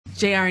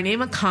JR,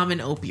 name a common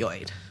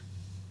opioid.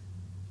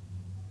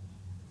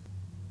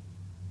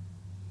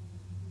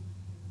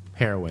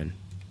 Heroin.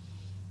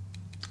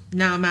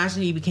 Now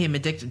imagine you became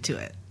addicted to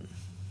it.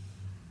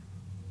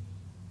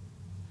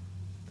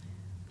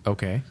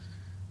 Okay.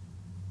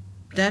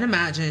 Then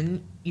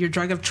imagine your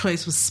drug of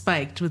choice was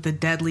spiked with the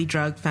deadly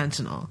drug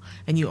fentanyl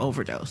and you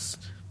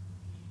overdosed.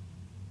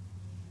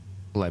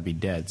 Well, I'd be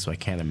dead, so I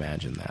can't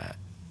imagine that.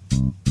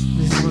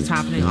 This is what's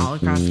happening all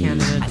across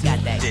Canada to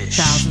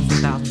thousands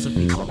and thousands of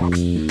people.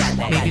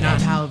 Maybe not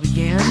how it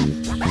began,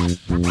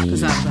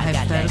 because that was a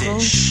hypothetical.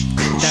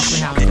 Definitely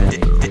how it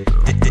ended.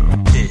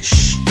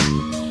 Dysh.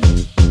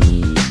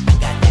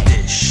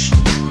 Dysh.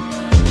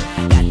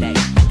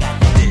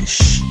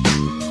 Dysh.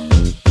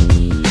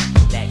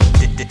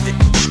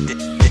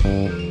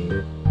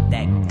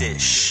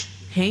 Dysh.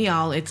 Hey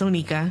y'all, it's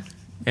Onika.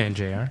 And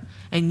JR?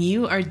 And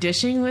you are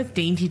dishing with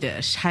Dainty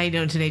Dish. How you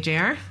doing today,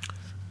 JR?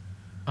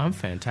 I'm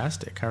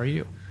fantastic. How are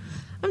you?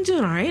 I'm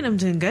doing all right. I'm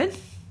doing good.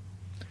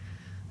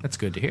 That's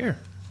good to hear.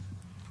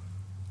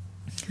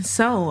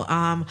 So,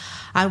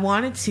 I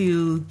wanted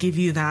to give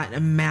you that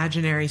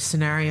imaginary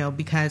scenario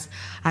because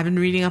I've been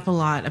reading up a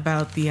lot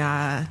about the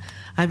about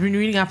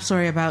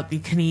the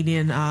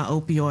Canadian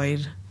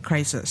opioid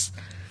crisis.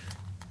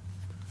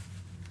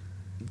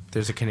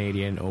 There's a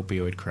Canadian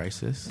opioid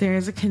crisis. There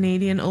is a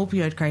Canadian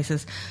opioid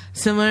crisis,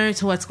 similar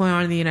to what's going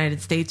on in the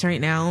United States right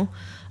now.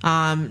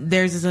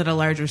 Theirs is at a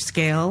larger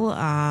scale.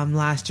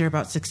 Last year,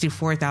 about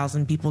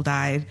 64,000 people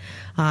died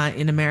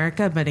in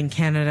America, but in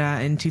Canada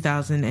in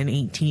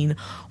 2018,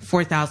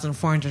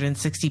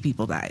 4,460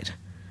 people died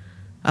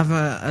of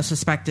a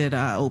suspected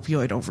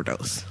opioid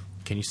overdose.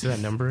 Can you say that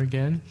number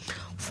again?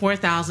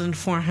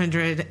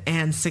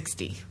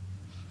 4,460.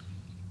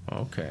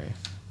 Okay.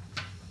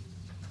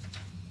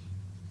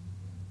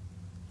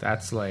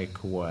 That's like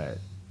what?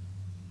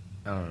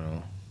 I don't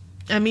know.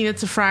 I mean,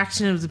 it's a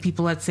fraction of the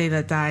people, let's say,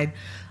 that died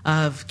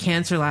of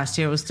cancer last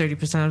year. It was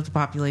 30% of the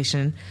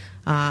population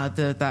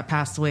that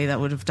passed away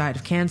that would have died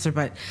of cancer.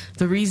 But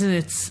the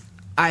reason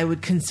I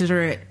would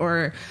consider it,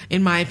 or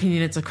in my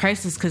opinion, it's a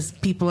crisis because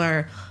people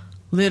are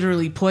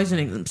literally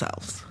poisoning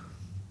themselves.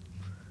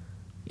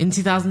 In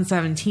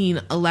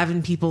 2017,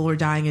 11 people were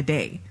dying a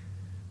day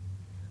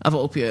of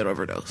opioid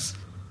overdose.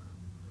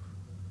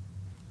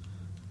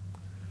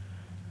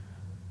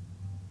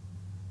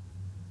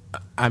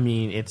 I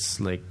mean, it's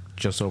like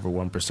just over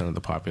 1% of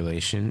the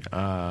population.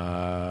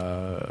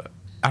 I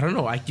don't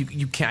know. I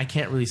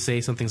can't really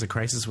say something's a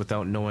crisis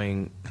without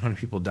knowing how many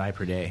people die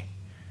per day.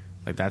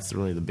 Like, that's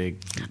really the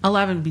big...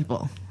 11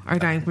 people are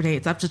dying per day.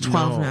 It's up to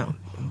 12 now.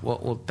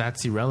 Well,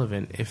 that's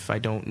irrelevant if I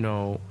don't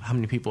know how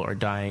many people are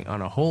dying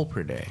on a whole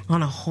per day.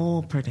 On a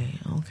whole per day,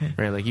 okay.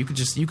 Right, like you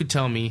could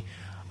tell me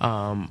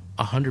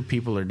 100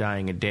 people are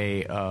dying a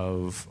day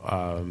of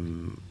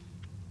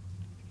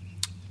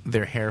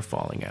their hair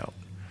falling out.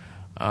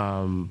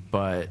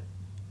 But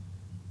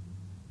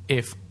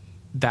if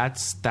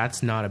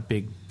that's not a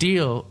big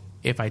deal,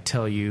 if I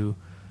tell you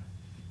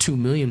 2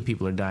 million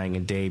people are dying a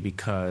day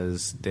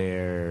because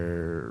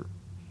their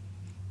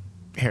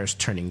hair's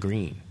turning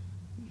green,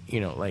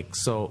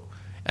 so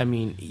I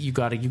mean, you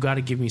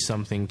gotta give me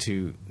something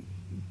to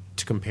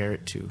compare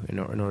it to in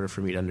order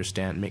for me to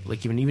understand,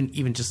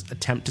 even just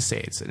attempt to say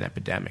it's an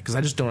epidemic, because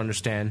I just don't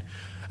understand.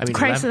 I mean,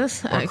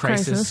 crisis. A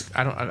crisis.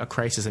 A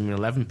crisis. I mean,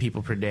 11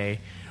 people per day.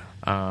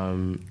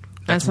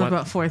 That's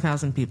about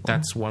 4,000 people.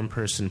 That's one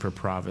person per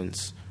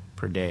province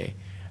per day.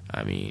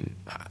 I mean,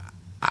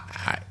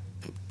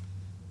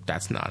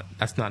 that's not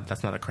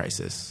a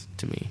crisis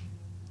to me.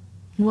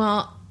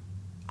 Well,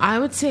 I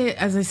would say,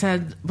 as I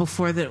said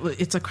before, that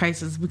it's a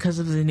crisis because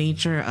of the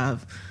nature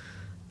of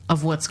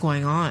what's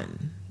going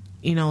on.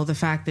 The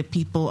fact that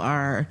people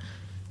are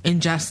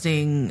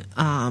ingesting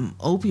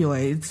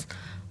opioids,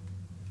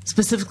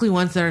 specifically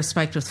ones that are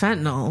spiked with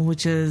fentanyl,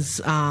 which is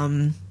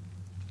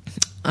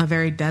a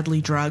very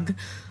deadly drug.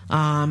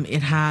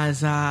 It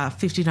has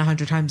 50 to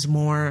 100 times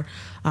more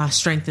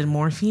strength than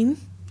morphine,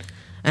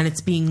 and it's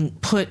being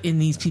put in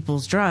these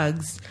people's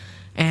drugs,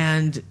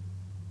 and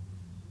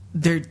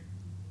they're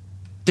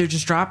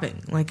just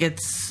dropping. Like,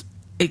 it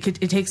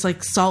takes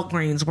like salt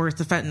grains worth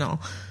of fentanyl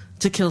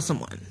to kill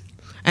someone,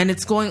 and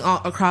it's going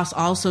across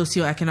all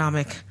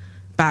socioeconomic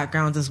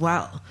backgrounds as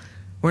well.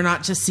 We're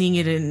not just seeing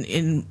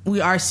it we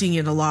are seeing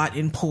it a lot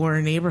in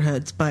poor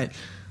neighborhoods, but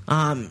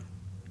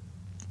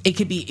it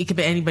could be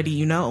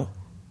anybody .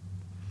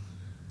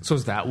 So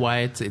is that why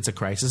it's a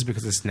crisis,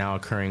 because it's now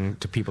occurring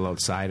to people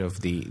outside of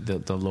the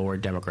lower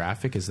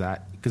demographic? Is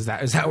that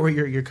where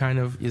you're kind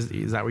of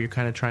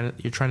trying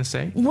to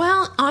say?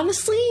 Well,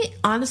 honestly,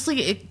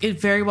 it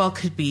very well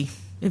could be.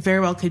 It very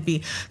well could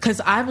be, because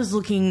I was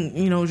looking,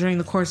 during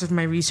the course of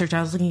my research,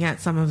 I was looking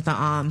at some of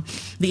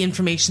the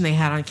information they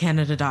had on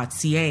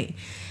Canada.ca,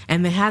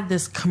 and they had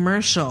this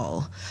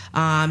commercial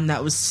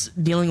that was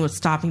dealing with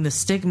stopping the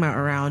stigma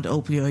around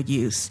opioid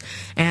use,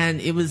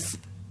 and it was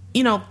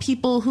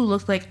people who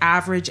looked like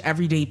average,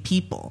 everyday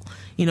people.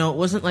 It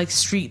wasn't like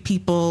street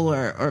people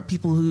or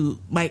people who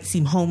might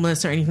seem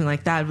homeless or anything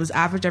like that. It was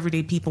average,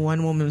 everyday people.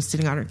 One woman was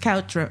sitting on her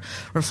couch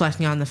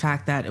reflecting on the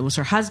fact that it was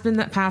her husband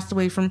that passed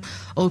away from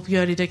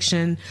opioid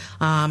addiction.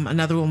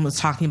 Another woman was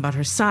talking about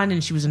her son,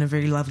 and she was in a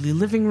very lovely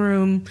living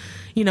room.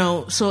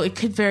 So it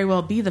could very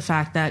well be the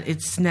fact that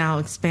it's now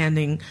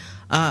expanding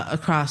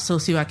across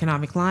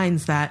socioeconomic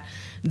lines, that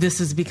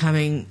this is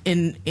becoming,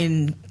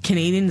 in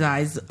Canadians'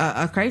 eyes,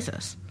 a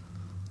crisis.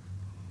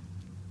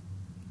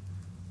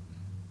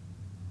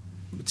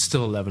 It's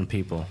still 11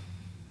 people.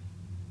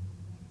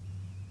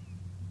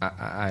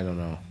 I don't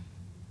know.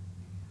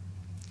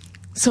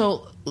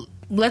 So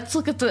let's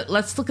look at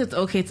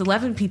okay, it's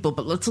 11 people,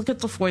 but let's look at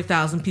the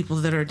 4,000 people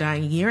that are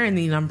dying a year, and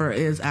the number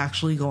is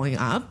actually going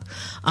up.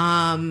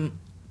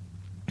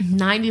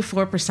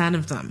 94%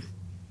 of them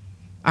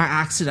are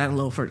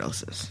accidental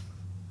overdoses.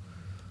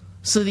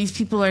 So these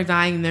people are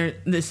dying.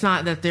 It's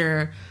not that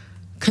they're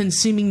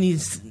consuming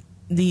these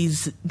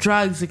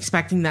drugs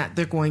expecting that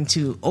they're going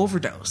to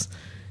overdose.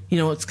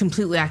 It's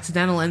completely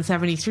accidental, and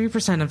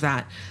 73% of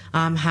that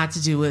had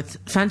to do with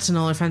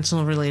fentanyl or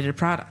fentanyl-related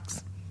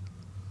products.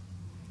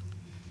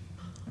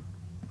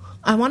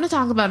 I want to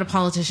talk about a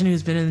politician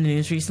who's been in the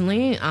news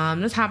recently.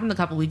 This happened a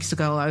couple weeks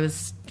ago. I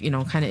was,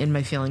 kind of in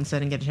my feelings, so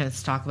I didn't get a chance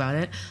to talk about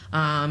it.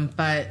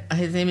 But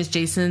his name is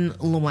Jason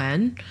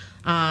Loewen.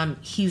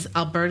 He's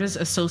Alberta's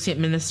Associate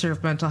Minister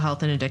of Mental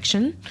Health and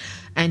Addiction.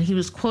 And he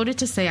was quoted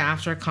to say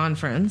after a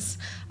conference,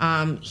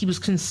 he was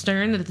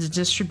concerned that the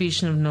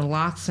distribution of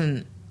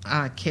naloxone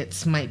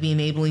kits might be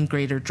enabling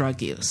greater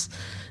drug use.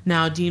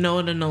 Now, do you know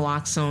what a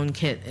naloxone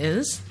kit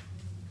is?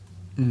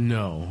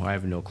 No, I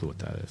have no clue what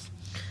that is.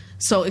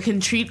 So it can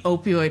treat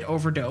opioid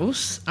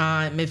overdose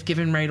if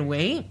given right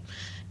away.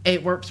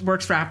 It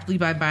works rapidly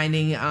by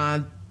binding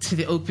to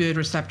the opioid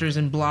receptors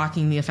and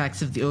blocking the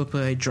effects of the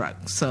opioid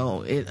drug.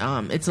 So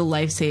it's a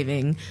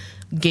life-saving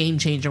game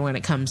changer when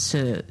it comes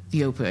to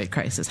the opioid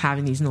crisis,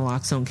 having these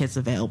naloxone kits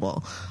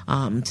available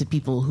to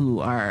people who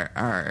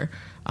are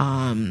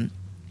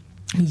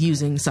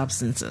using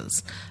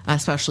substances,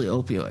 especially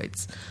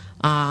opioids.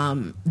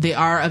 They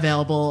are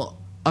available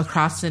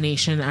across the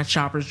nation at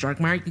Shoppers Drug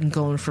Mart. You can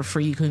go in for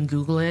free. You can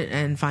Google it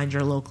and find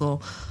your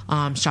local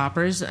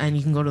Shoppers, and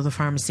you can go to the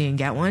pharmacy and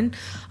get one.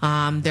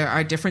 There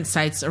are different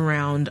sites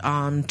around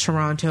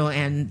Toronto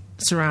and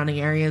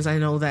surrounding areas, I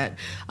know, that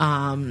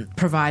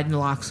provide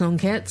naloxone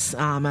kits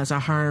as a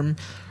harm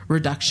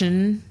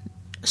reduction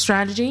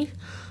strategy.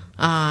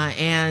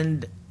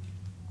 And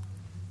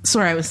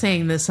sorry, I was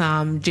saying this,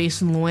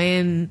 Jason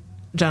Loewen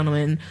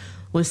gentleman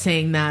was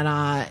saying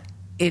that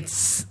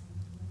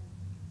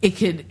it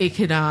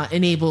could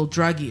enable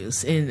drug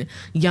use in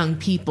young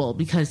people,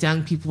 because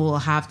young people will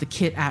have the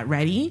kit at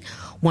ready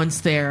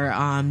once they're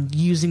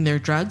using their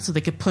drugs, so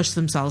they could push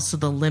themselves to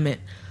the limit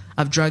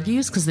of drug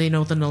use because they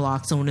know the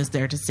naloxone is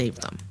there to save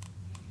them.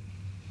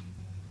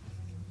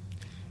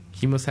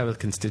 He must have a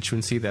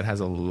constituency that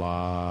has a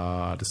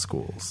lot of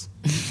schools.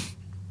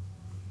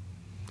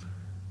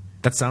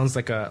 That sounds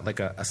like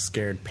a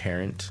scared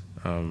parent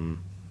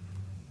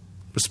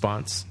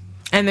response.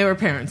 And they were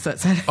parents that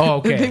said it. Oh,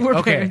 okay. They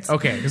were parents.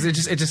 Okay. Because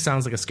it just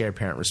sounds like a scared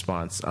parent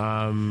response.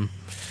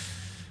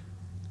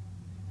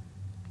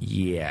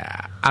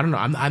 Yeah, I don't know.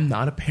 I'm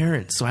not a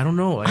parent, so I don't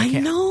know. I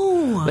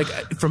know. Like,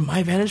 from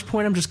my vantage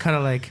point, I'm just kind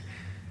of like,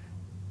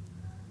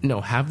 no,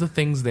 have the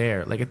things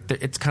there. Like,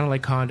 it's kind of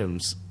like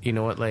condoms. You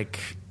know what? Like,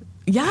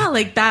 yeah,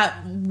 like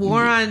that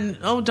war on,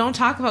 don't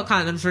talk about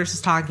condoms versus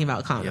talking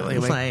about condoms. Yeah,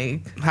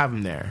 like have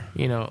them there.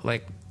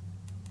 Like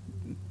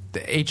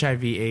the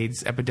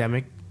HIV/AIDS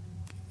epidemic.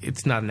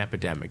 It's not an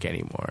epidemic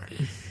anymore,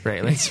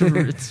 right? Like,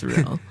 it's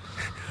real.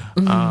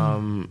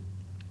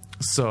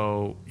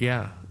 So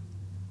yeah,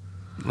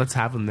 let's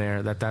have him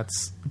there.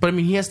 That's. But I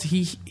mean, he has to.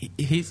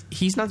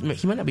 He's not.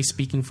 He might not be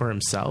speaking for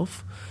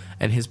himself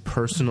and his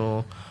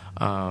personal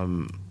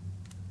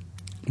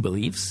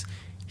beliefs.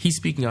 He's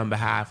speaking on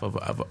behalf of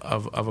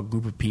a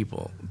group of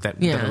people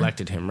that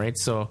elected him, right?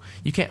 So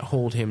you can't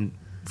hold him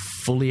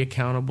fully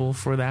accountable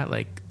for that.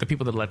 Like, the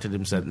people that elected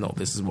him said, "No,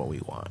 this is what we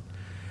want."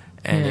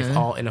 And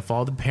if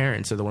all the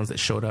parents are the ones that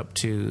showed up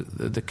to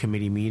the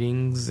committee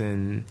meetings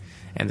and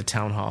the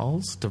town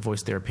halls to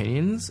voice their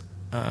opinions,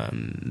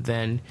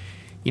 then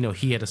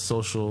he had a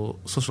social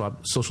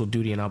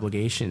duty and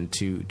obligation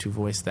to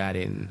voice that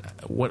in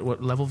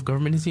what level of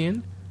government is he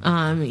in?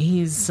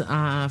 He's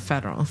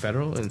federal.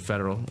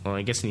 Federal. Well,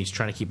 I guess he's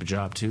trying to keep a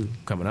job too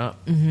coming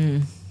up.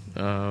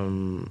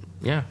 Mm-hmm.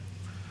 Yeah.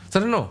 So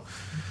I don't know.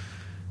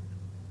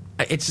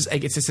 It's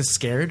just a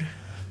scared.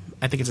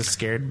 I think it's a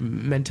scared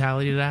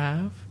mentality to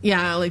have.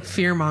 Yeah, like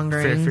fear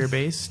mongering, fear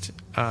based.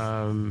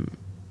 Yeah,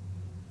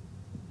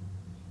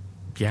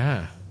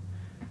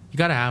 you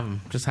gotta have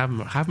them. Just have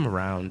them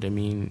around. I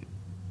mean,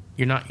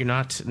 you're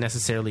not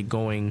necessarily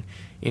going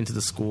into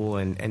the school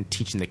and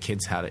teaching the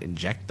kids how to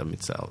inject them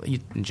itself. You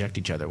inject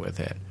each other with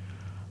it.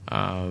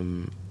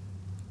 And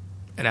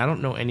I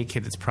don't know any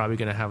kid that's probably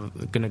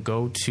gonna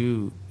go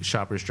to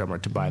Shoppers Drug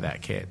Mart to buy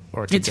that kit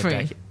or to it's get free.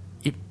 that kit.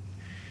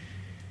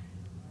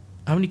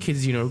 How many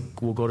kids,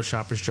 will go to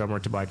Shoppers Drug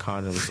Mart to buy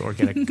condoms or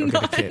get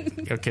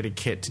a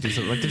kit to do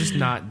something? Like, they're just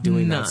not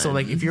doing that. So,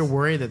 like, if you're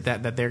worried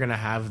that they're gonna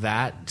have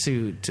that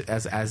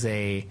as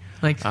a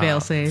fail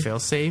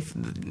safe. Do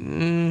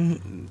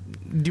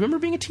you remember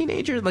being a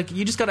teenager? Like,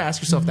 you just got to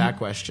ask yourself that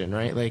question,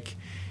 right? Like,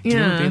 do you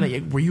remember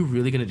being like, were you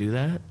really gonna do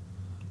that?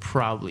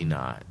 Probably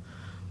not.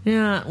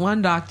 Yeah,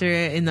 one doctor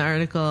in the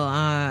article,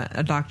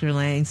 Dr.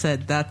 Lang,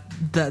 said that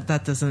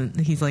doesn't.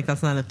 He's like,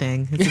 that's not a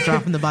thing. It's a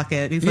drop in the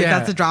bucket. He's like,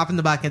 that's a drop in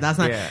the bucket. That's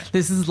not. Yeah.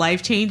 This is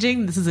life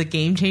changing. This is a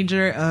game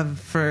changer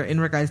in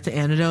regards to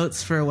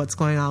antidotes for what's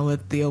going on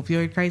with the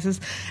opioid crisis,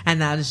 and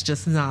that is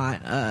just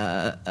not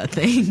a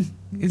thing.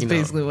 Is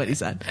basically what he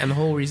said. And the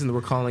whole reason that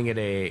we're calling it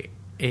an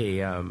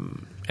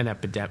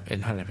epidemic,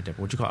 not an epidemic,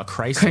 what you call a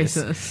crisis,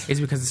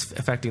 is because it's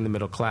affecting the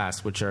middle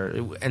class,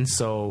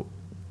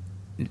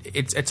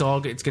 it's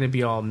going to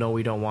be all, no,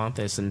 we don't want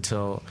this,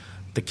 until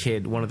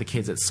one of the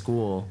kids at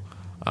school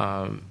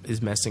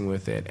is messing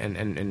with it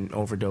and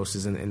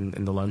overdoses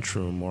in the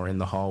lunchroom or in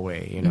the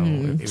hallway,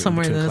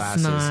 somewhere that's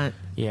classes. Not.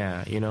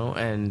 Yeah,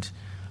 and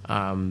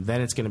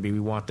then it's going to be, we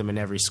want them in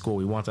every school.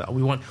 We want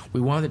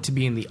it to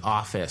be in the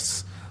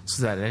office,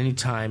 so that at any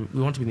time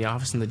we want it to be in the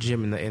office, in the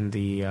gym, in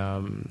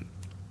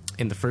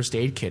the first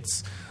aid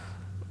kits,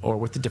 or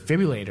with the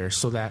defibrillator,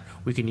 so that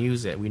we can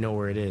use it. We know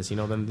where it is.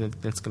 Then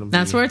that's going to be.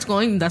 That's where it's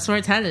going. That's where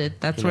it's headed.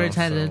 That's where it's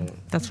headed.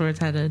 That's where it's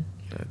headed.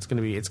 It's going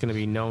to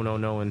be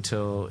no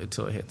until it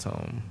hits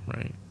home,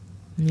 right?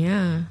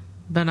 Yeah,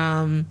 but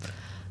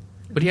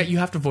yeah, you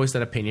have to voice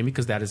that opinion,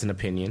 because that is an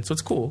opinion. So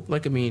it's cool.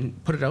 Like,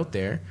 put it out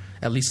there.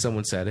 At least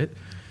someone said it.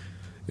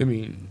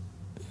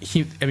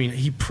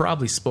 He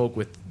probably spoke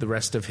with the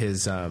rest of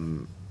his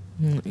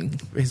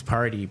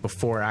party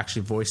before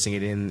actually voicing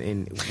it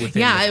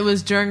it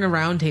was during a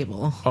round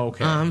table.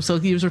 Okay. So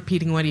he was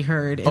repeating what he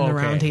heard in the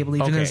round table.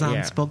 Even his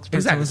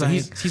spokesperson was like,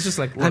 he's just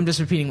like, I'm just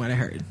repeating what I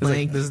heard.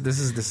 Like, this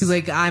is he's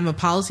like, I'm a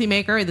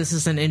policymaker. This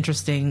is an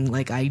interesting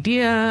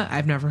idea.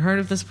 I've never heard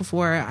of this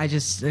before.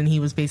 And he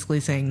was basically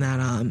saying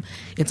that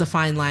it's a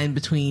fine line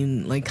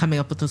between coming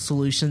up with a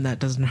solution that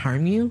doesn't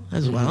harm you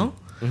as well.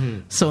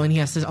 Mm-hmm. So, and he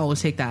has to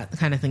always take that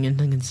kind of thing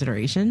into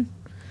consideration.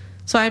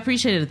 So I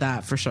appreciated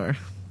that for sure.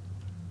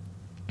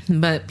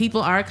 But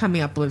people are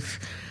coming up with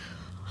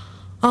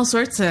all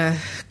sorts of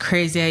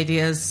crazy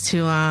ideas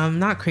to,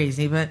 not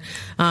crazy, but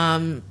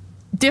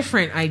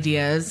different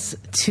ideas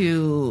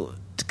to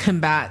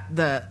combat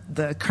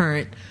the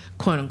current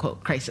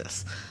quote-unquote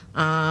crisis.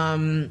 I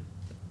don't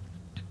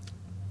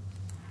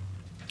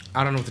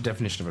know what the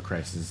definition of a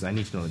crisis is. I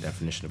need to know the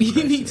definition of a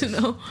crisis. You need to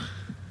know.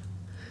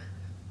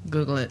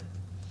 Google it.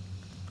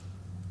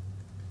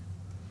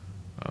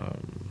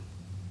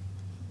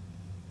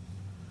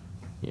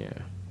 Yeah.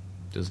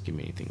 Doesn't give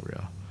me anything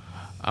real.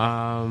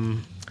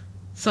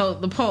 So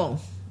the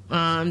poll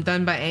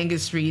done by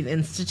Angus Reid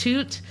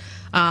Institute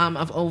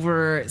of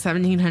over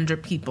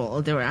 1,700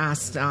 people, they were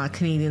asked,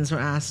 Canadians were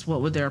asked,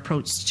 what would their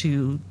approach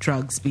to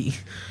drugs be?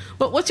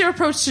 What's your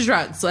approach to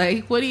drugs?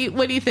 Like, what are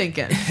you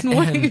thinking?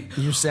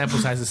 Your sample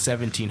size is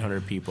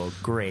 1,700 people.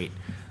 Great.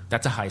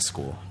 That's a high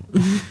school.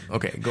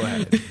 Okay, go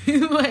ahead.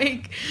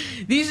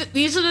 These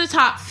are the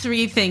top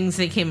 3 things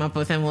they came up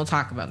with, and we'll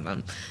talk about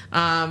them.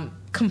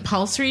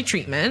 Compulsory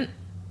treatment.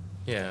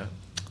 Yeah.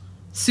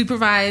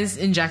 Supervised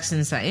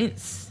injection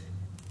sites,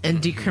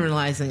 and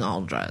decriminalizing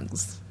all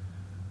drugs.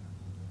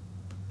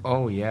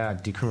 Oh yeah,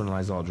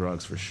 decriminalize all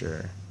drugs for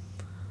sure.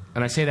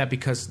 And I say that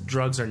because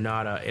drugs are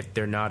not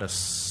they're not a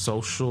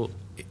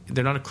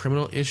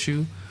criminal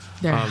issue.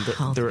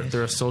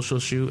 They're a social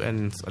issue,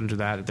 and under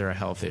that they're a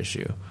health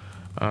issue.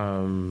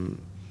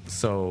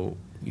 So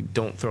you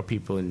don't throw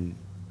people in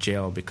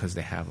jail because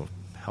they have a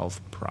health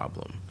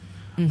problem.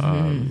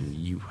 Mm-hmm.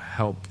 You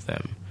help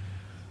them.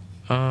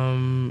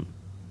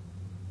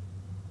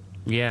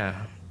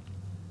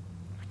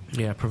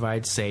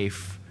 Provide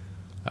safe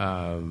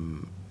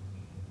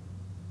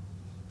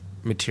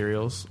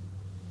materials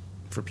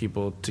for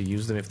people to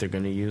use them if they're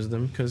going to use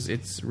them, because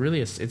it's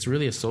really a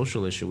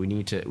social issue. We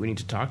need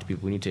to talk to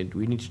people. We need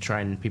to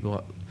try and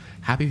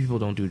happy people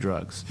don't do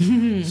drugs.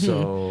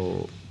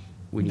 So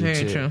we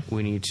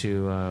need to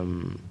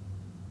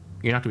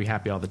you're not going to be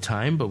happy all the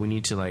time, but we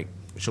need to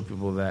show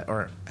people that,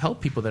 or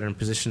help people that are in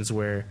positions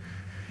where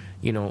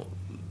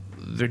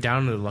they're down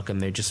on their luck and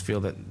they just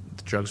feel that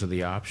the drugs are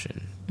the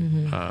option.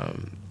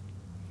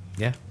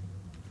 Mm-hmm.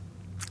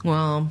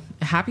 Well,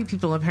 happy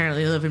people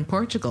apparently live in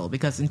Portugal,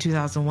 because in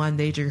 2001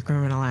 they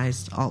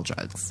decriminalized all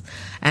drugs,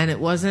 and it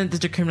wasn't the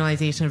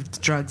decriminalization of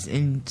drugs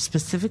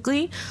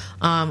specifically.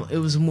 It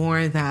was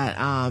more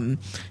that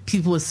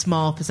people with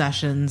small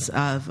possessions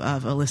of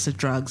illicit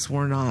drugs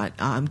were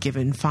not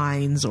given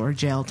fines or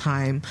jail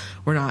time,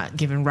 were not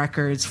given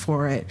records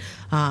for it.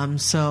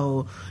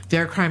 So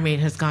their crime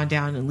rate has gone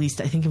down at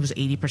least, I think it was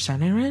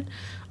 80%. I read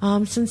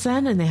since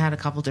then, and they had a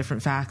couple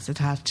different facts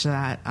attached to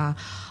that.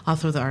 I'll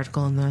throw the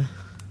article in the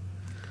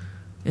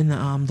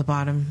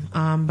bottom.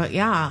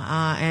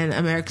 And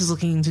America's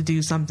looking to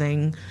do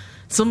something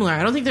similar.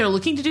 I don't think they're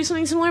looking to do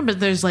something similar, but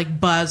there's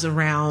buzz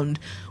around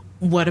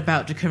what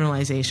about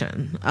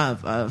decriminalization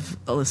of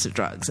illicit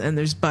drugs? And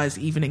there's buzz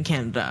even in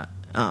Canada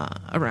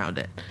around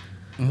it.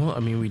 Well, I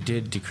mean, we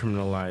did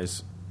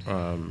decriminalize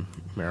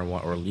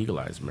marijuana or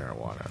legalize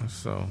marijuana.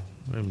 So,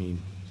 I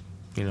mean,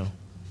 you know,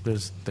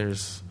 there's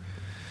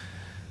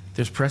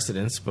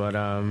precedence, but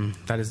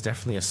that is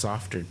definitely a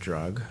softer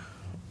drug.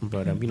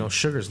 But you know,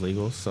 sugar's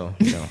legal, so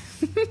you know.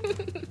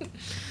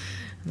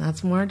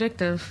 That's more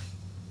addictive.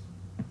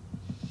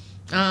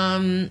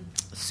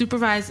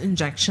 Supervised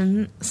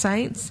injection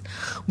sites,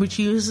 which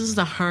uses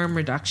the harm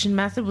reduction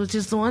method, which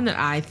is the one that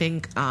I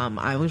think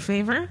I would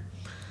favor.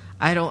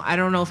 I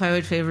don't know if I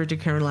would favor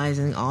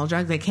decriminalizing all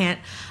drugs. I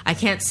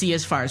can't see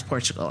as far as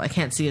Portugal. I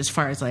can't see as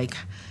far as like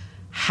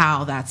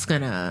how that's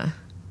gonna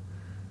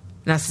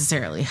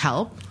necessarily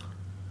help.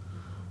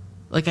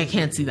 Like, I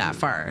can't see that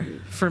far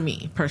for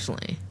me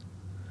personally.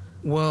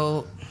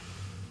 Well,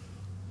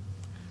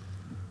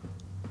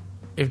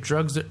 if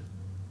drugs are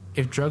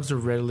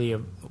readily,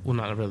 well,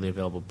 not readily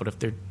available, but if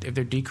they're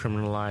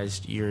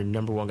decriminalized, you're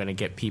number one going to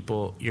get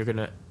people.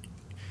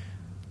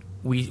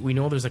 We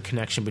know there's a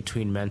connection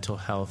between mental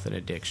health and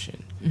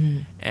addiction,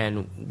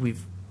 and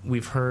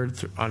we've heard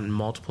on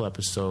multiple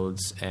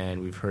episodes,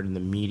 and we've heard in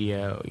the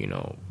media. You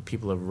know,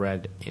 people have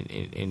read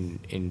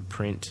in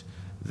print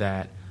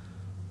that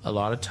a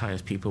lot of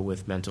times people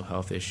with mental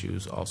health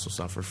issues also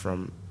suffer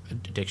from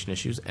addiction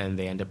issues, and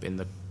they end up in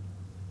the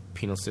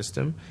penal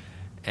system.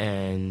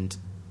 And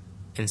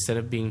instead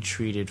of being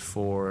treated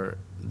for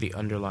the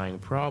underlying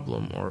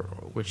problem, or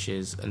which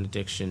is an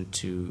addiction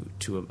to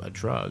a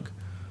drug,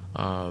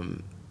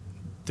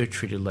 they're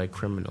treated like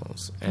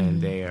criminals,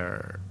 and they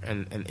are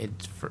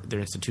they're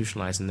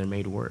institutionalized and they're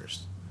made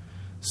worse.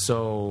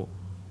 So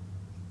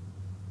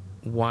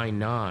why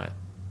not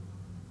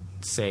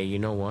say, you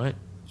know what?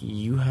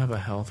 You have a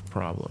health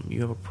problem. You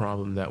have a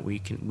problem that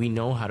we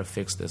know how to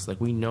fix this. Like,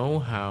 we know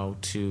how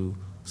to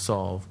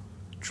solve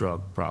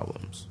drug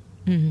problems.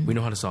 We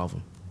know how to solve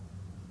them.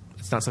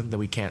 It's not something that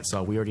we can't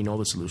solve. We already know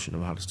the solution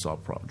of how to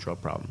solve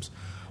drug problems.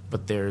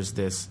 But there's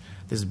this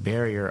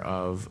barrier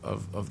of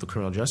the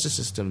criminal justice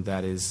system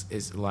that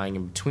is lying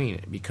in between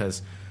it,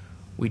 because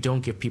we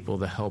don't give people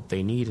the help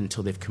they need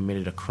until they've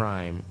committed a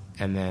crime,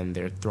 and then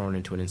they're thrown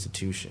into an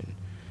institution.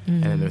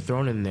 And then they're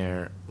thrown in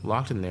there,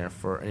 locked in there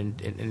for an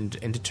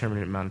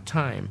indeterminate amount of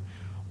time,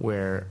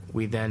 where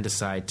we then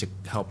decide to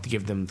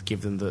give them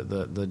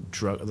the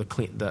drug,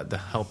 the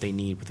help they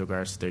need with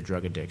regards to their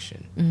drug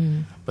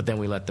addiction. But then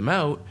we let them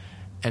out,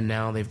 and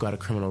now they've got a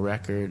criminal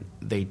record.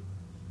 They're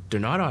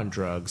not on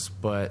drugs,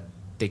 but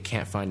they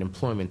can't find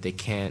employment. They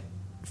can't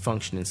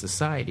function in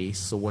society.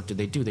 So what do?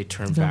 They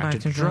turn back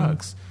to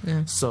drugs.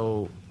 Yeah.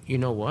 So you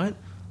know what?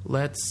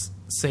 Let's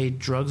say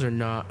drugs are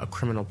not a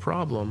criminal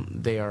problem.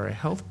 They are a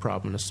health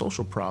problem, a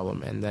social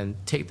problem, and then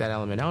take that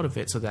element out of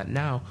it, so that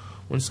now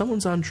when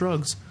someone's on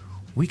drugs,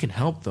 we can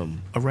help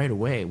them right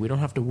away. We don't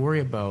have to worry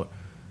about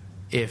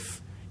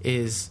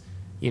is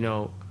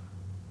your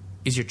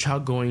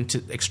child going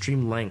to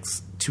extreme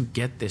lengths to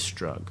get this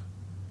drug.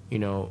 You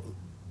know,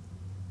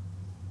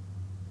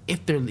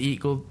 if they're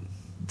legal,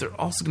 they're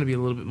also going to be a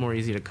little bit more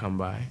easy to come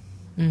by,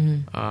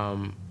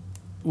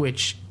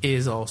 which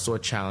is also a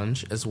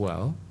challenge as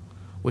well.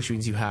 Which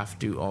means you have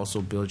to also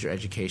build your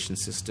education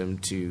system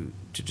to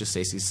just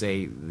say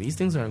these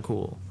things aren't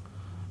cool.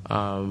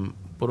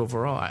 But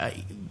overall,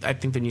 I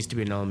think there needs to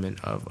be an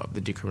element of the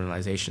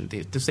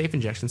decriminalization. The safe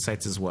injection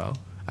sites as well,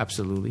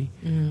 absolutely.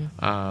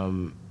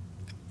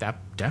 That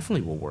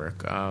definitely will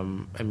work. I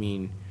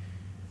mean,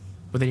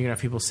 but then you're gonna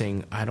have people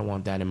saying, "I don't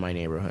want that in my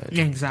neighborhood."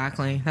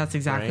 Exactly. That's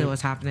exactly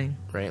what's happening.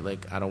 Right?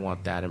 Like, I don't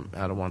want that in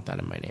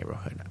my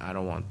neighborhood. I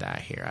don't want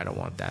that here. I don't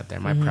want that there.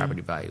 My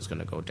property value is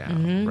gonna go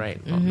down.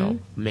 Right? No.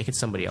 Make it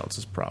somebody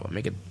else's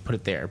problem. Put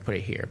it there. Put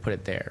it here. Put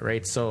it there.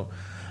 Right? So,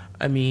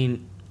 I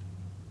mean,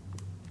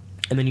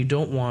 and then you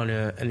don't want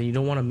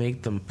to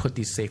make them put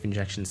these safe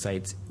injection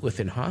sites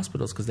within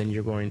hospitals, because then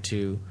you're going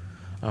to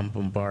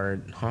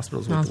bombard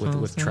hospitals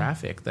with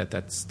traffic.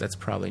 That's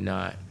probably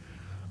not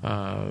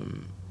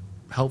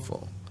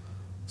helpful.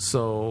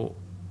 So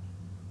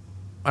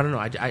I don't know.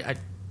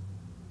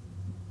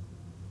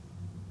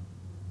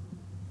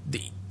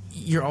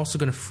 You're also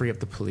going to free up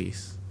the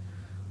police.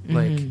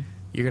 Like,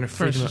 you're going to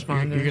free them up.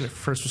 You're going to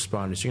first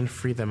responders. You're going to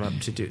free them up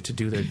to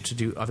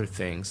do other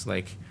things.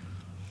 Like,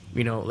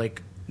 you know,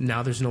 like,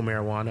 now there's no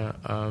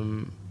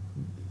marijuana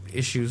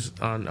issues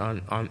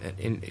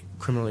in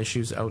criminal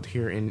issues out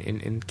here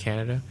in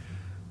Canada.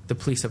 The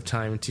police have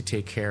time to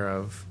take care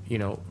of, you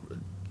know,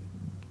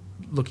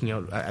 looking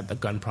out at the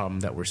gun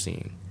problem that we're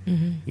seeing.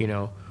 You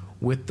know,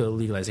 with the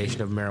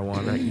legalization of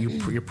marijuana,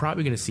 you're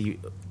probably going to see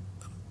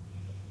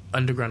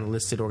underground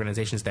illicit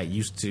organizations that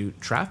used to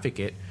traffic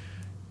it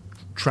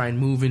try and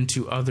move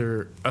into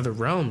other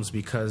realms,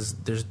 because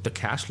there's the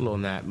cash flow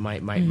in that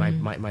might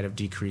have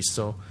decreased.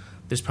 So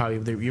there's probably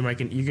you're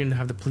going to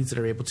have the police that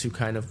are able to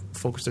kind of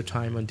focus their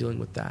time on dealing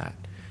with that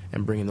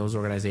and bringing those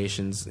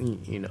organizations,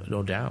 you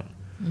know, down.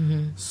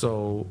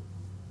 So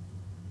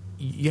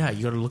yeah,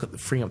 you got to look at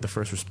freeing up the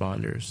first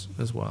responders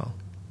as well.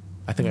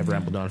 I think I've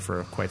rambled on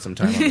for quite some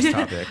time on this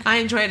topic. I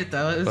enjoyed it,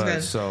 though. It was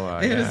good. So,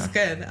 it was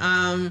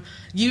good.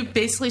 You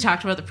basically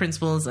talked about the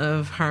principles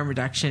of harm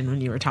reduction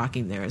when you were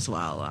talking there as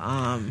well.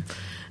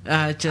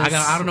 I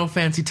don't know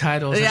fancy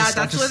titles. Yeah,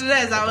 that's what it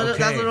is.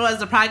 That's what it was.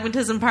 The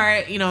pragmatism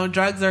part,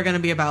 drugs are going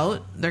to be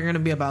about. They're going to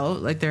be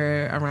about, like,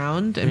 they're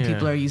around and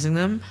people are using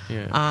them.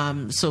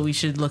 Yeah. So we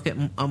should look at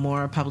a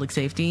more public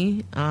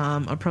safety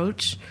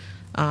approach,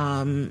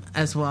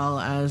 as well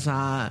as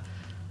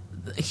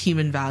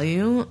human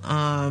value,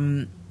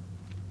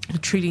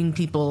 treating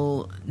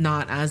people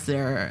not as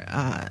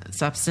their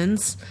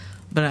substance,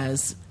 but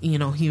as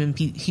human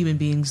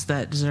beings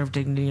that deserve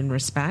dignity and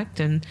respect.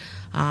 And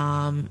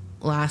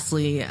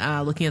lastly,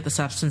 looking at the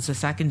substance as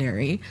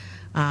secondary,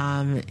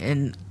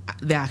 and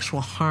the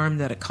actual harm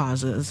that it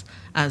causes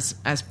as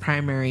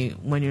primary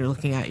when you're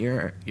looking at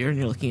you're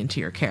looking into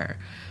your care.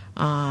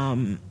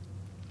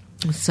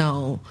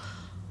 So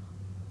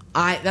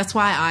that's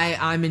why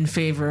I'm in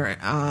favor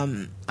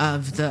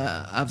of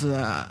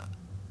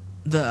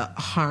the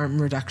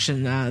harm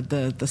reduction,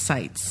 the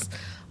sites.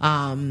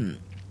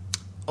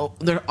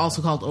 They're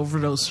also called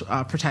overdose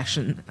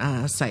protection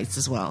sites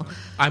as well.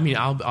 I mean,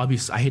 I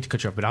hate to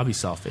cut you off, but I'll be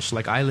selfish.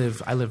 Like, I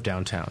live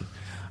downtown,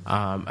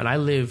 and I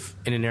live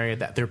in an area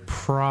that there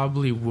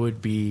probably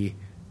would be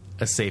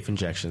a safe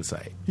injection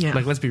site. Yeah.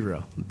 Like, let's be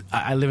real.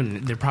 I live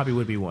in, there probably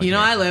would be one.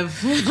 I live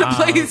in a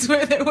place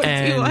where there would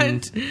be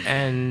one.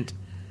 And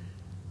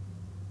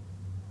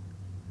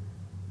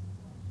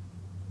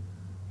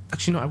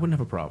actually, no, I wouldn't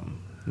have a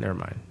problem. Never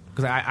mind.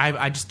 Because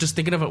I just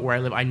thinking of it where I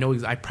live, I know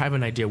I have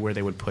an idea where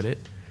they would put it,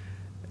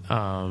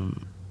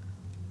 and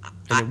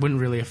it wouldn't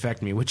really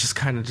affect me, which is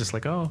kind of just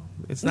like, oh,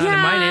 it's not in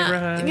my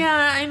neighborhood.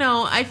 Yeah, I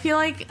know. I feel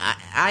like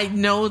I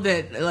know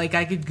that, like,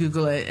 I could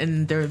Google it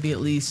and there would be at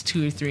least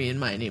 2 or 3 in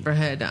my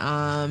neighborhood,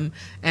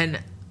 and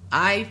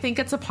I think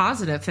it's a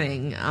positive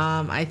thing.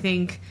 I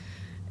think.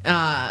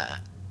 I'm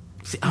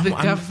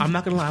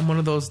not gonna lie. I'm one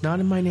of those. Not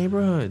in my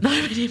neighborhood. Not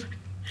in my neighborhood.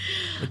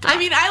 I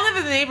mean, I live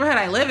in the neighborhood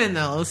I live in,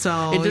 though,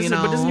 so it doesn't.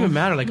 But it doesn't even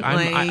matter. Like, if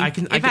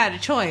I had a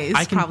choice,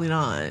 probably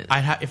not.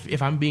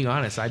 If I'm being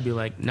honest, I'd be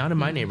like, not in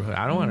my neighborhood.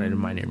 I don't want it in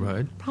my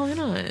neighborhood. Probably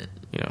not.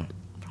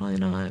 Probably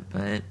not.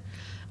 But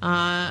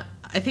I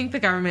think the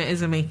government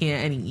isn't making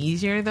it any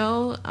easier,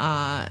 though.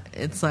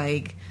 It's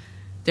like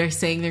they're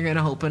saying they're going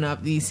to open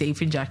up these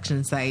safe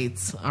injection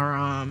sites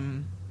or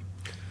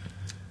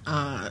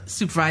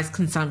supervised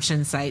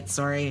consumption sites.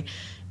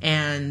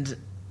 And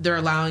they're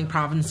allowing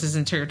provinces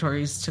and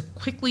territories to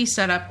quickly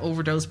set up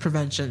overdose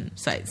prevention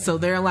sites. So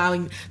they're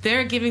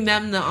giving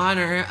them the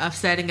honor of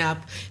setting up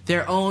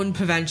their own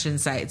prevention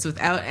sites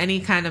without any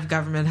kind of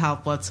government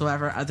help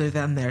whatsoever other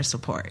than their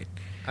support.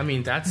 I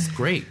mean, that's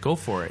great. Go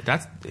for it.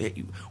 That's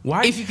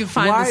why. If you can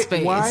find the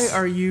space. Why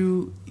are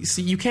you?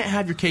 See, you can't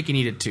have your cake and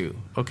eat it too.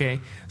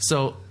 Okay,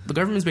 so the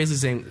government's basically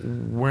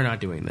saying we're not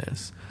doing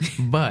this,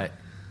 but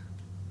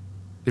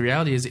the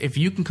reality is, if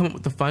you can come up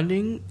with the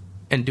funding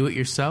and do it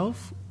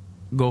yourself,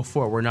 go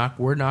for it.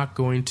 We're not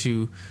going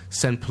to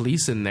send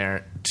police in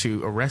there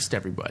to arrest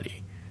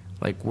everybody.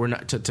 Like, we're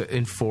not to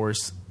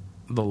enforce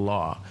the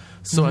law.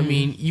 So I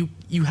mean,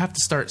 you have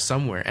to start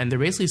somewhere, and they're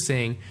basically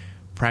saying,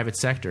 private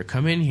sector,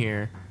 come in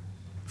here,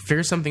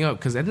 figure something out.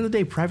 Because at the end of the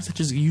day, private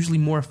sector is usually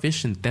more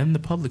efficient than the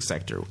public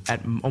sector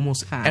at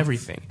almost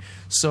everything.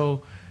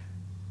 So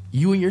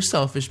you and your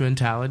selfish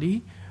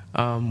mentality,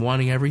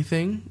 wanting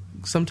everything,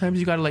 sometimes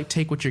you got to, like,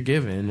 take what you're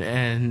given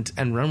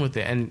and run with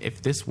it. And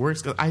if this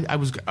works, cause I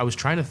was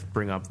trying to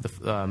bring up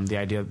the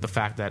idea, the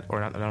fact that,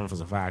 or not, I don't know if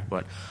it's a fact,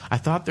 but I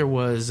thought there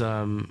was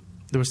some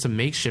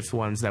makeshift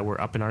ones that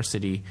were up in our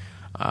city,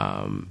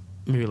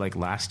 maybe like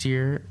last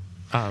year,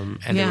 and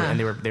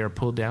they were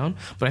pulled down.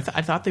 But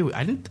I thought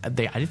I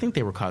didn't think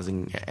they were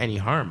causing any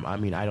harm. I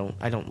mean,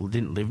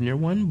 didn't live near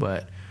one,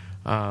 but.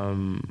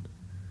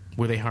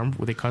 Were they harmed?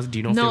 Were they causing? Do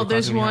you know? If they were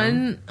there's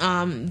one.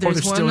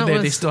 There's one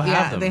that they still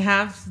have them. They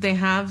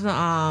have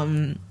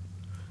the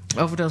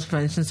overdose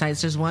prevention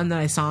sites. There's one that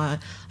I saw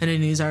in a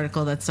news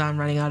article that's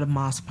running out of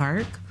Moss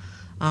Park,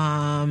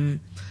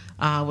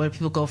 where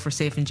people go for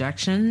safe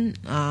injection.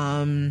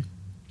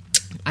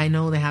 I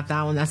know they have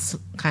that one. That's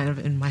kind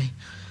of in my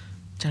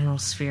general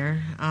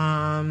sphere,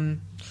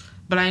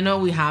 but I know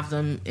we have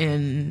them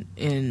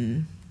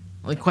in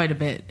like quite a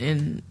bit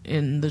in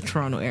the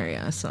Toronto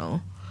area.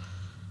 So.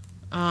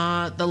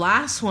 The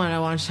last one I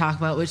want to talk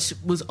about, which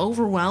was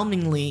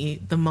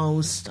overwhelmingly the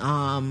most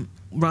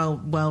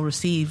well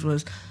received,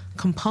 was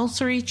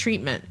compulsory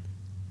treatment.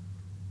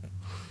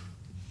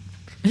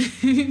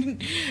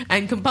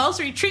 And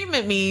compulsory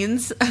treatment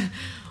means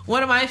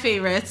one of my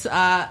favorites,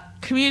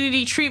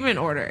 community treatment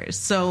orders.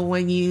 So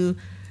when you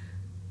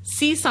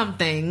see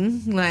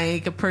something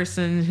like a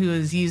person who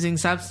is using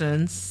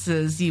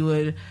substances, you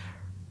would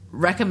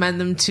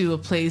recommend them to a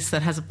place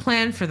that has a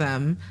plan for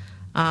them.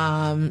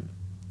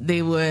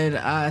 They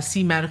would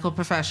see medical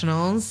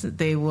professionals.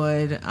 They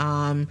would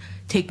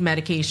take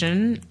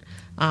medication,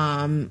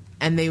 and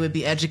they would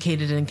be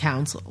educated and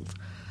counseled.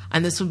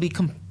 And this would be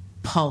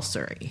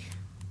compulsory.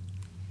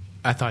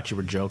 I thought you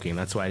were joking.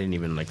 That's why I didn't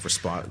even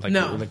respond.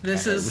 No,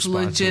 this is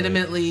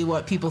legitimately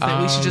what people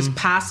think. We should just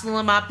passel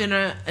them up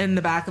in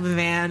the back of a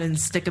van and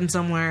stick them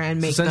somewhere and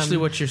make essentially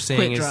them what you're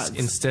saying is drugs.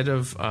 Instead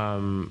of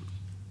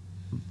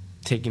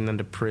taking them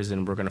to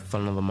prison, we're going to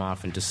funnel them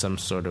off into some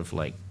sort of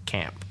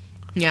camp.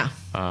 Yeah.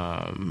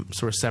 So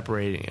we're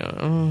separating.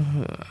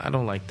 I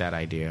don't like that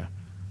idea.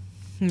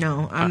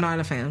 No, I'm not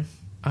a fan.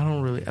 I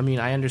don't really. I mean,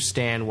 I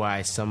understand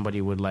why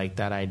somebody would like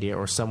that idea,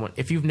 or someone.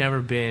 If you've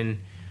never been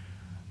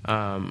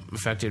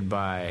affected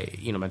by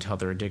mental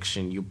health or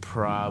addiction, you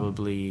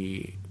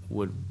probably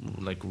would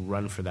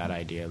run for that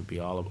idea. Be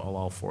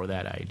all for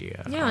that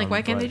idea. Yeah,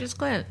 why can't they just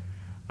quit?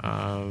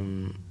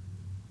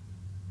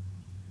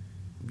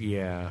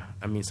 Yeah,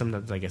 I mean,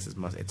 sometimes I guess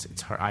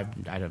it's hard.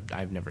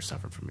 I've never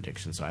suffered from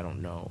addiction, so I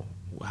don't know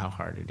how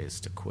hard it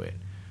is to quit.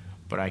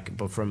 But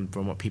from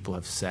what people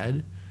have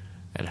said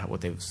and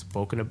what they've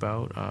spoken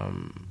about,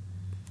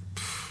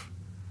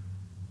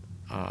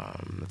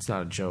 it's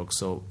not a joke.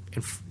 So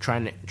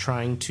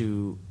trying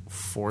to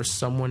force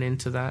someone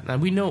into that,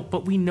 and we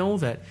know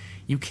that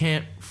you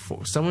can't.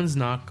 Someone's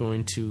not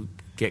going to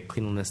get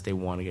clean unless they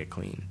want to get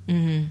clean.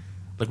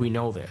 Mm-hmm. We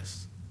know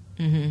this.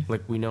 Mm-hmm.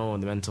 We know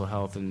in the mental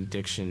health and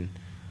addiction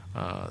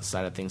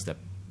side of things that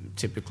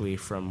typically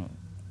from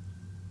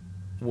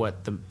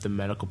what the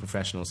medical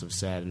professionals have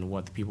said and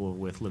what the people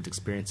with lived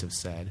experience have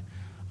said,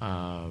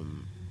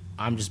 I'm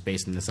just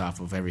basing this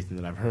off of everything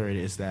that I've heard,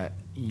 is that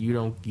you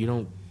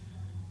don't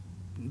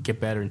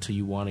get better until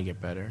you want to get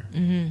better.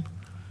 Mm-hmm.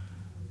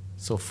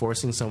 So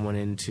forcing someone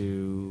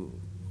into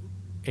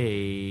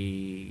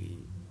a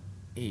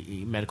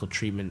medical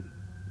treatment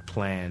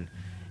plan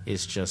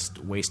is just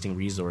wasting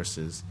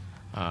resources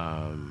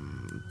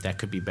that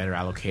could be better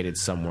allocated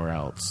somewhere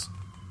else.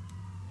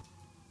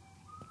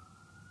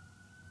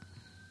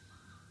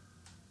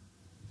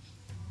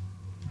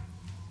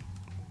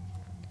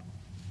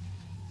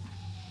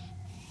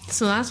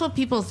 So that's what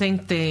people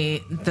think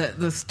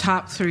the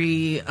top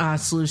three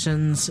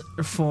solutions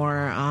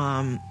for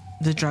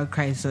the drug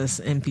crisis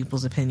in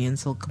people's opinion.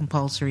 So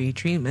compulsory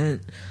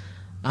treatment,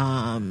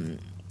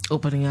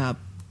 opening up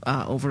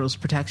overdose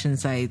protection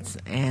sites,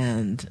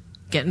 and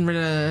getting rid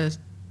of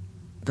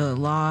the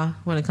law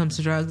when it comes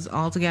to drugs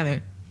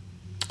altogether.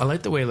 I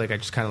like the way I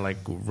just kind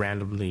of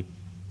randomly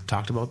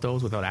talked about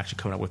those without actually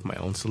coming up with my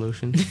own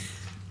solution.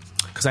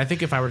 Because I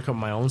think if I were to come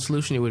up with my own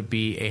solution, it would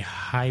be a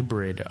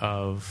hybrid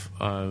of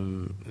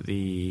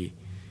the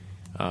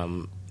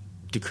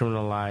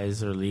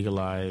decriminalize or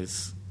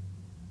legalize.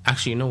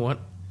 Actually, you know what?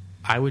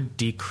 I would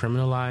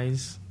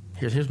decriminalize.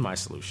 Here's my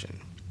solution.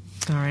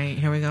 All right,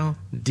 here we go.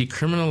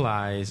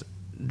 Decriminalize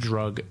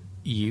drug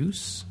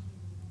use.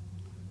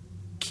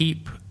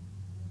 Keep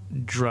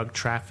drug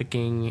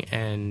trafficking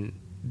and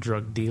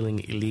drug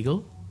dealing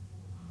illegal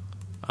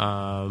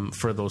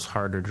for those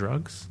harder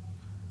drugs.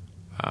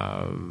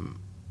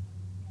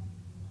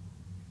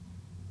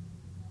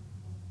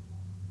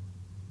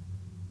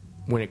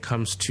 When it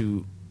comes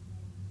to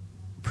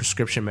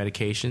prescription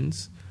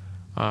medications,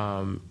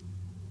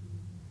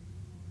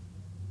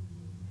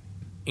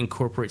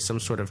 incorporate some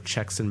sort of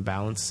checks and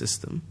balance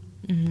system.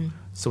 Mm-hmm.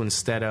 So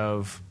instead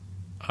of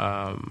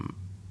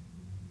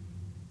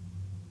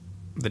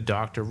the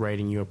doctor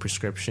writing you a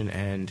prescription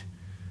and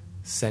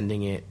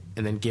sending it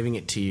and then giving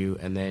it to you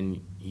and then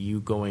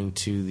you going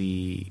to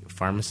the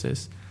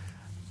pharmacist,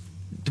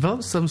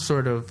 develop some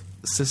sort of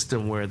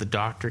system where the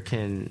doctor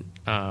can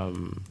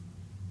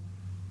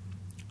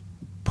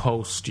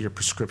post your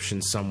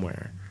prescription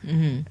somewhere.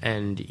 Mm-hmm.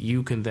 And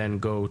you can then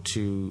go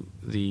to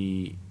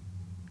the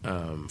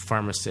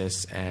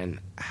pharmacist and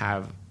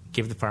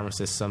give the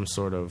pharmacist some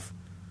sort of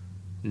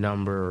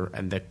number,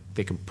 and that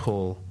they can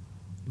pull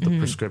the mm-hmm.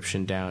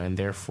 prescription down, and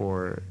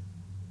therefore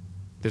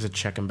there's a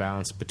check and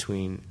balance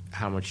between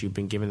how much you've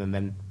been given, and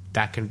then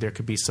there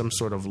could be some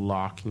sort of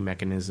locking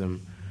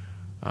mechanism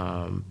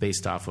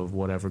based off of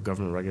whatever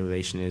government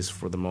regulation is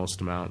for the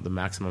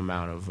maximum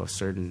amount of a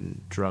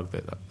certain drug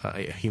that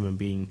a human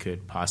being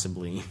could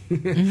possibly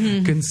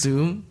mm-hmm.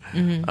 consume.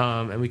 Mm-hmm.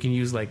 And we can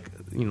use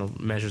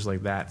measures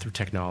like that through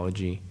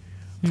technology.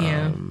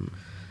 Yeah.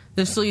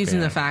 They're still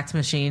using the fax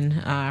machine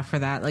for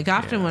that.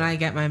 Often when I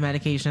get my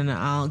medication,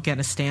 I'll get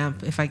a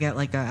stamp. If I get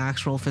an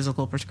actual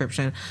physical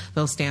prescription,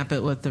 they'll stamp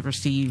it with the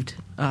received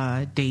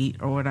date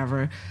or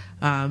whatever.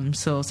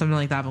 So something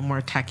like that, but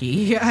more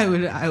techie,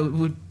 I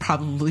would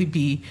probably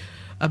be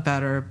a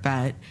better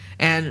bet.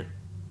 And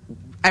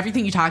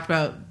everything you talked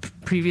about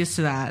previous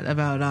to that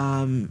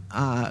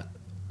about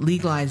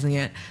legalizing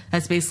it,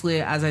 that's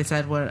basically, as I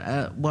said,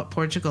 what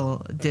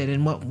Portugal did,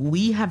 and what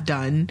we have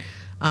done.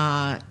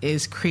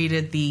 Is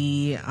created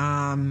the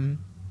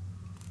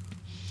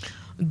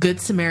Good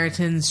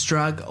Samaritan's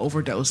Drug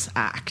Overdose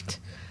Act.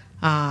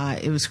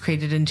 It was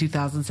created in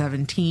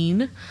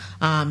 2017.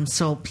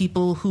 So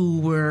people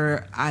who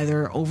were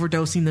either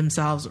overdosing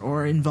themselves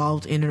or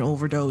involved in an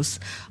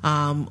overdose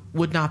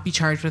would not be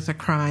charged with a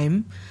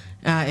crime.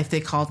 if they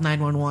called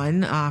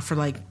 911 for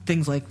like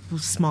things like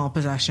small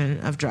possession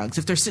of drugs.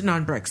 If they're sitting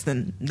on bricks,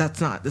 then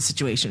that's not the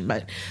situation.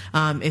 But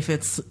if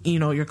it's,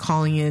 you're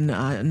calling in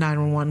a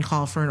 911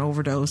 call for an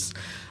overdose,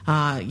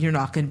 you're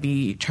not going to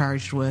be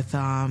charged with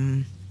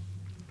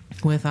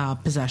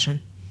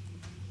possession.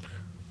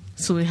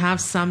 So we have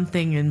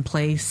something in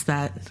place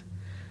that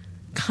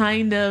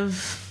kind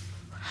of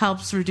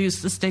helps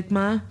reduce the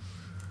stigma,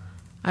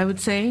 I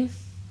would say.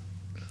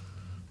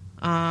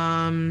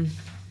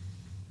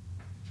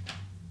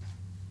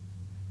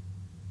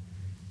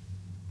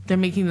 They're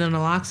making the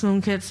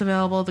naloxone kits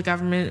available. The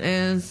government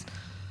is.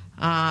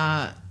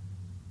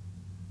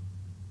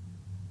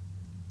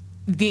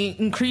 The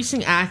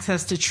increasing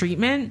access to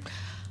treatment.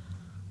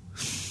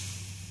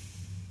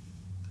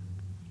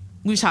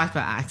 We've talked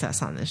about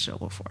access on this show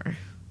before.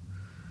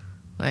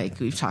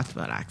 Like, we've talked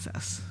about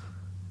access.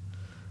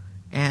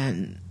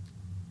 And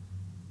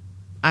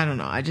I don't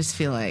know. I just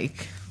feel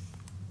like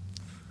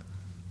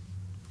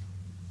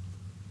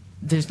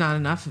there's not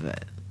enough of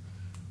it.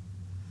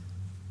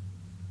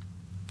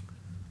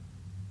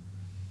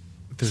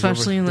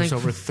 There's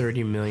over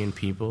 30 million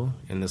people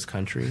in this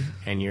country,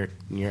 and you're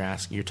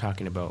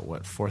talking about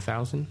what,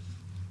 4,000?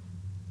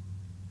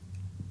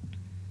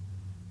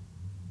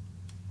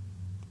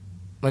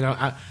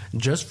 Like,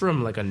 just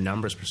from like a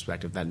numbers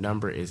perspective, that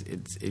number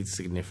it's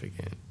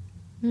significant.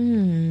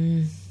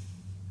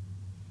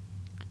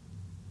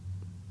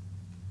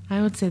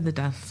 I would say the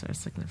deaths are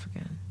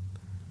significant.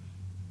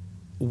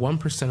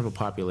 1% of a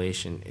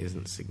population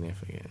isn't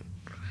significant.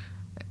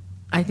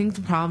 I think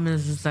the problem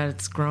is that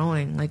it's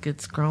growing. Like,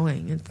 it's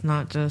growing. It's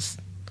not just...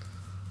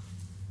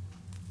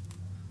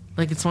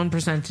 Like, it's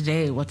 1%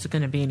 today. What's it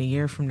going to be in a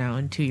year from now,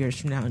 and 2 years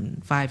from now,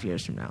 and 5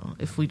 years from now,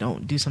 if we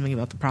don't do something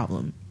about the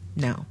problem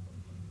now?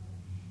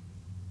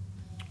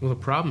 Well, the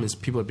problem is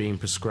people are being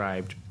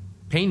prescribed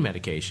pain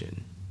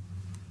medication.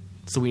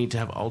 So we need to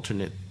have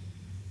alternate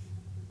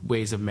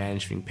ways of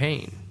managing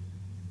pain.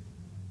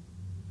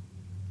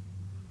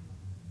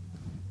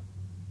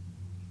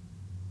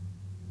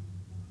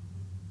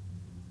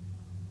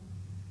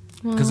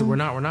 Because we're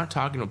not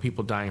talking about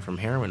people dying from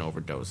heroin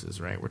overdoses,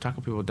 right? We're talking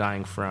about people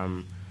dying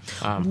from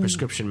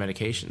prescription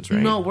medications,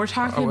 right? No, we're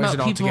talking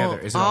about people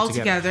all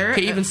together.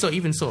 Okay, even so,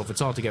 if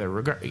it's all together,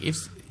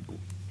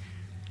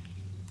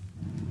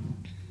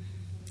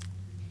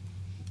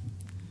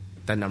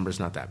 that number's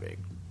not that big.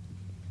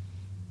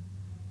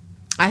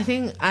 I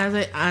think,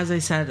 as I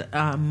said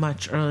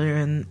much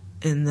earlier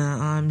in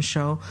the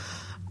show,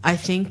 I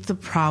think the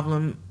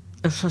problem,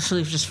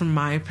 especially just from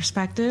my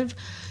perspective,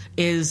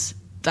 is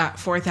that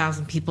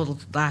 4,000 people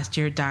last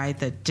year died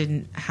that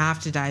didn't have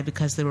to die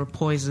because they were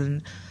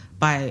poisoned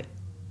by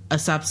a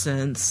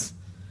substance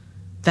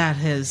that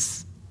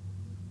has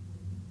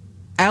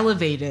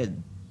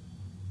elevated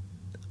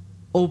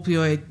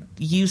opioid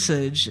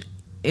usage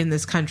in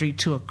this country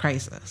to a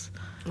crisis,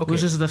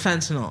 which is the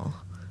fentanyl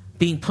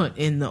being put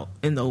in the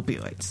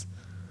opioids.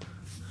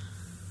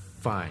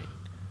 Fine.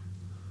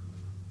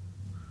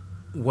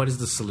 What is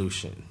the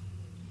solution?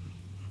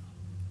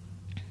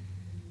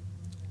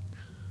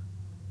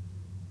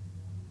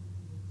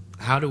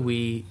 How do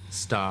we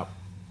stop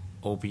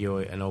an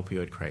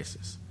opioid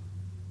crisis?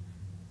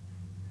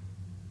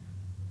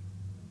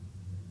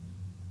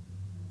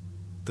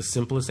 The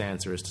simplest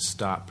answer is to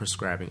stop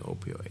prescribing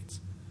opioids.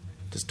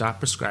 To stop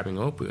prescribing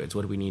opioids,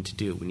 what do we need to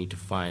do? We need to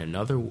find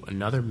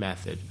another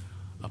method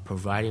of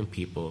providing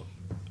people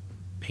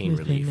pain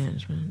relief. Pain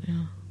management,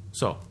 yeah.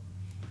 So,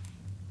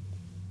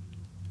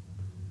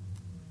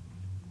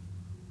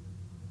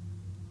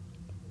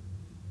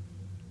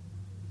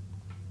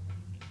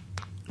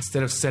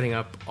 instead of setting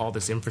up all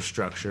this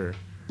infrastructure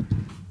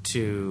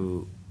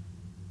to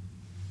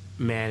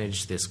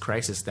manage this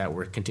crisis that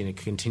we're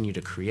continue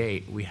to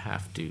create, we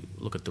have to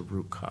look at the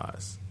root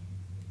cause.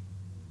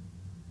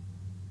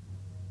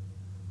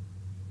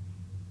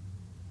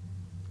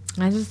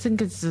 I just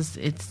think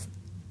it's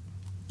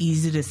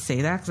easy to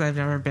say that because I've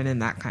never been in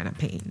that kind of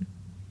pain.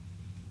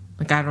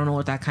 Like, I don't know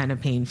what that kind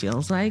of pain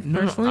feels like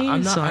personally.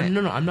 I'm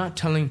not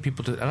telling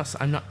people to.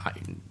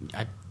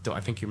 I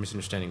think you're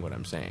misunderstanding what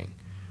I'm saying.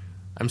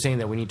 I'm saying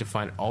that we need to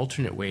find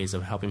alternate ways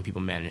of helping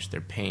people manage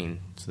their pain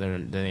so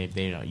that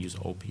they don't use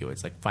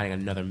opioids, like finding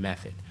another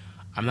method.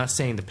 I'm not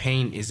saying the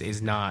pain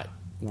is not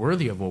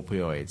worthy of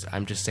opioids.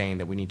 I'm just saying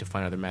that we need to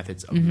find other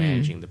methods of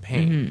managing the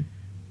pain. Mm-hmm.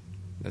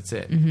 That's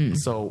it. Mm-hmm.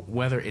 So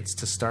whether it's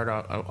to start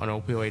out on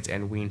opioids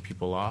and wean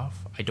people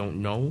off, I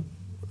don't know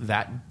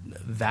that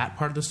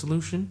part of the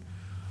solution.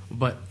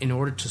 But in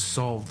order to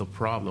solve the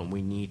problem,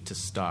 we need to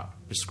stop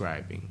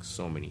prescribing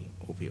so many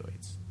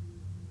opioids.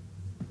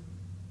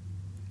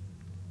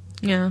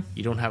 Yeah.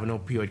 You don't have an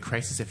opioid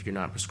crisis if you're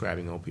not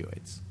prescribing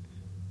opioids.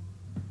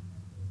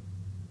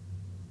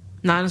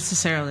 Not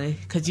necessarily,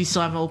 because you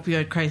still have an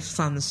opioid crisis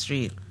on the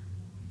street.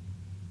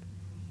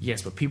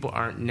 Yes, but people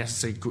aren't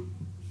necessarily...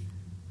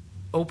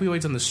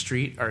 Opioids on the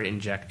street are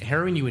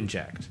heroin you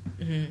inject.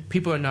 Mm-hmm.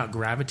 People are not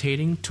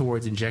gravitating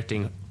towards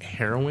injecting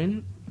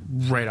heroin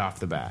right off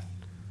the bat.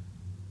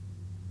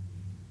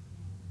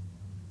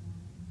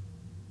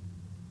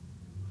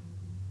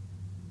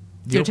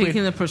 You're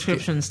taking the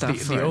prescription stuff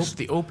first.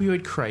 The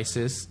opioid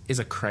crisis is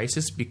a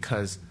crisis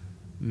because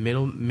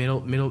middle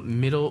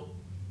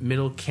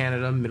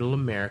Canada, middle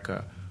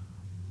America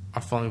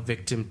are falling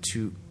victim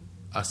to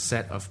a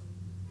set of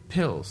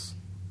pills,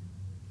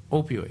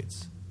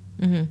 opioids.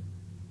 Mm-hmm.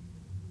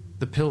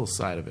 The pill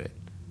side of it,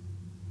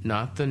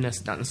 not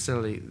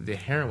necessarily the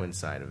heroin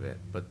side of it,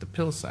 but the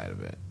pill side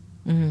of it.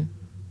 Mm-hmm.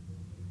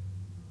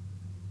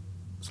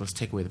 So let's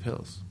take away the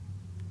pills.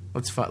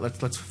 Let's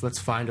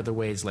find other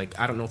ways. Like,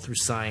 I don't know, through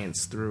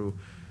science, through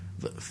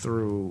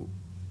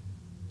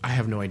I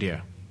have no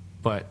idea,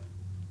 but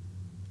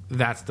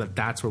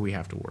that's where we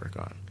have to work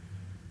on.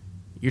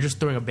 You're just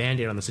throwing a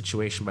Band-Aid on the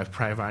situation by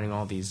providing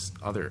all these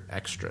other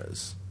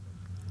extras.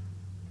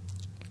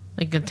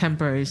 Like a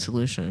temporary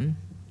solution.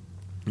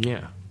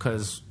 Yeah,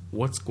 because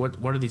what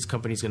are these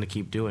companies going to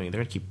keep doing? They're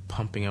going to keep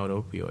pumping out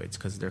opioids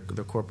because they're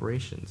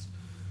corporations.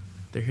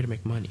 They're here to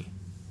make money.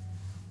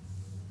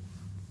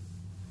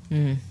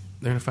 Mm.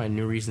 They're going to find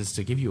new reasons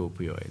to give you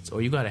opioids. Oh,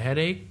 you got a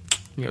headache?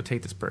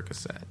 Take this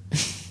Percocet.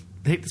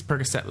 Take this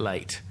Percocet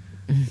Light.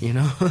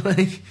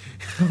 Like,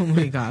 oh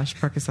my gosh,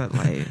 Percocet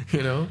Light.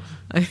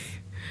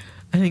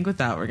 I think with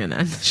that we're gonna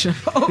end the show.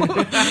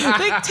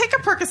 Like, take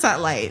a Percocet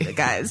Light,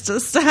 guys.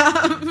 Just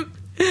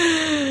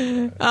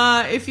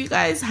if you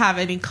guys have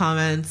any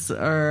comments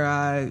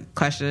or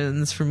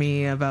questions for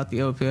me about the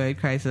opioid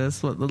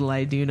crisis, what little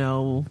I do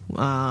know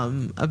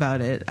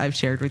about it, I've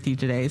shared with you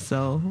today.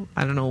 So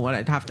I don't know what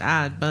I'd have to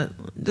add, but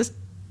just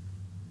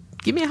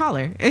give me a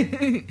holler.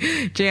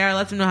 JR,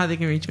 let them know how they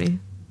can reach me.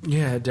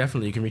 Yeah,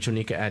 definitely. You can reach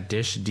Onika at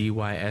Dysh,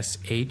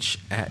 DYSH,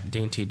 at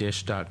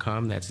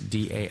daintydysh.com. That's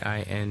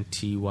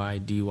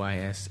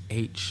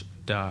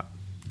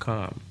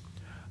DAINTYDYSH.com.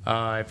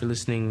 If you're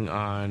listening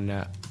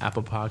on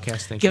Apple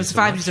Podcasts, thank you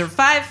so much. Give us 5, deserve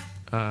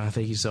 5.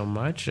 Thank you so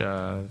much.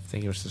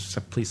 Thank you.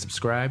 Please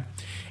subscribe.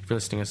 If you're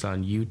listening to us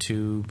on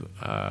YouTube,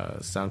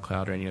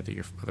 SoundCloud, or any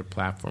other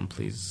platform,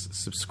 please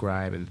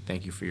subscribe, and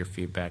thank you for your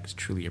feedback. It's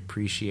truly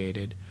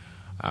appreciated.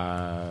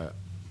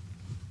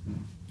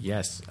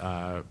 Yes.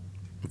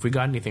 If we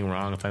got anything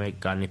wrong, if I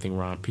got anything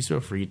wrong, please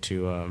feel free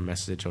to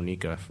message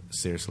Onika.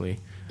 Seriously.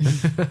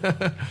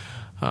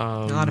 A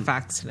lot of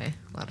facts today.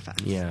 A lot of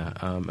facts. Yeah,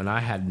 and I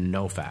had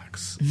no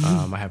facts.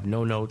 I have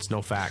no notes,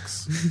 no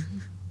facts.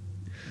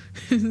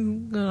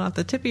 Going off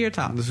the tip of your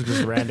tongue. This was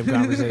just a random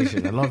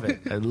conversation. I love it.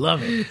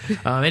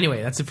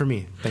 Anyway, that's it for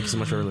me. Thank you so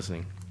much for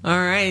listening. All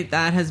right,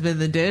 that has been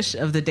the dish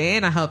of the day,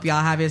 and I hope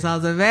y'all have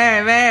yourselves a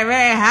very, very,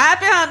 very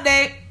happy hump day.